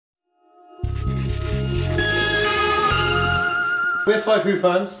We're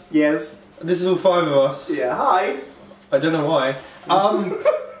FiveWhoFans. Yes. This is all five of us. Yeah, hi. I don't know why.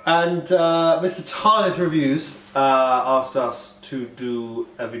 And Mr. Tarnet Reviews asked us to do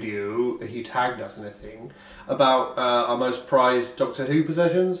a video, he tagged us in a thing, about our most prized Doctor Who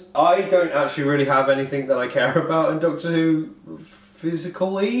possessions. I don't actually really have anything that I care about in Doctor Who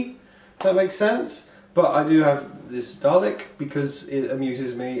physically, if that makes sense. But I do have this Dalek because it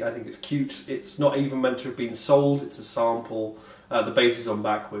amuses me. I think it's cute. It's not even meant to have been sold. It's a sample. The base is on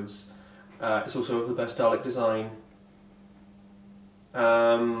backwards. It's also of the best Dalek design.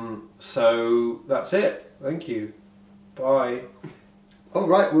 So that's it. Thank you. Bye. All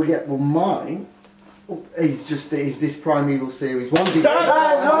right, well, mine is this Primeval Series 1.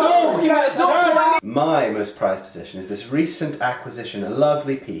 My most prized possession is this recent acquisition, a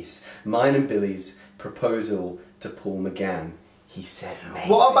lovely piece, mine and Billy's proposal to Paul McGann. He said maybe.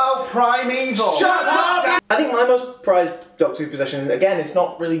 What about Primeval? Shut up! I think my most prized Doctor Who possession, again, it's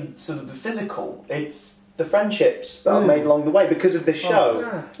not really sort of the physical, it's the friendships that I've made along the way because of this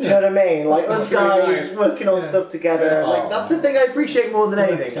show. Do you know what I mean? Like us guys working on stuff together. Like that's the thing I appreciate more than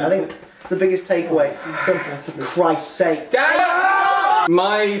anything. I think it's the biggest takeaway. For Christ's sake.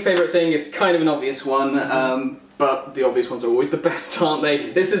 My favourite thing is kind of an obvious one, but the obvious ones are always the best, aren't they?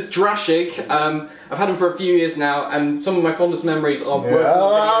 This is Drashig. I've had him for a few years now, and some of my fondest memories are working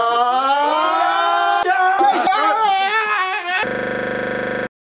on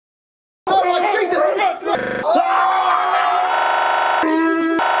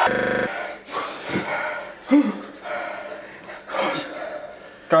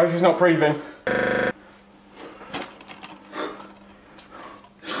Guys, he's not breathing.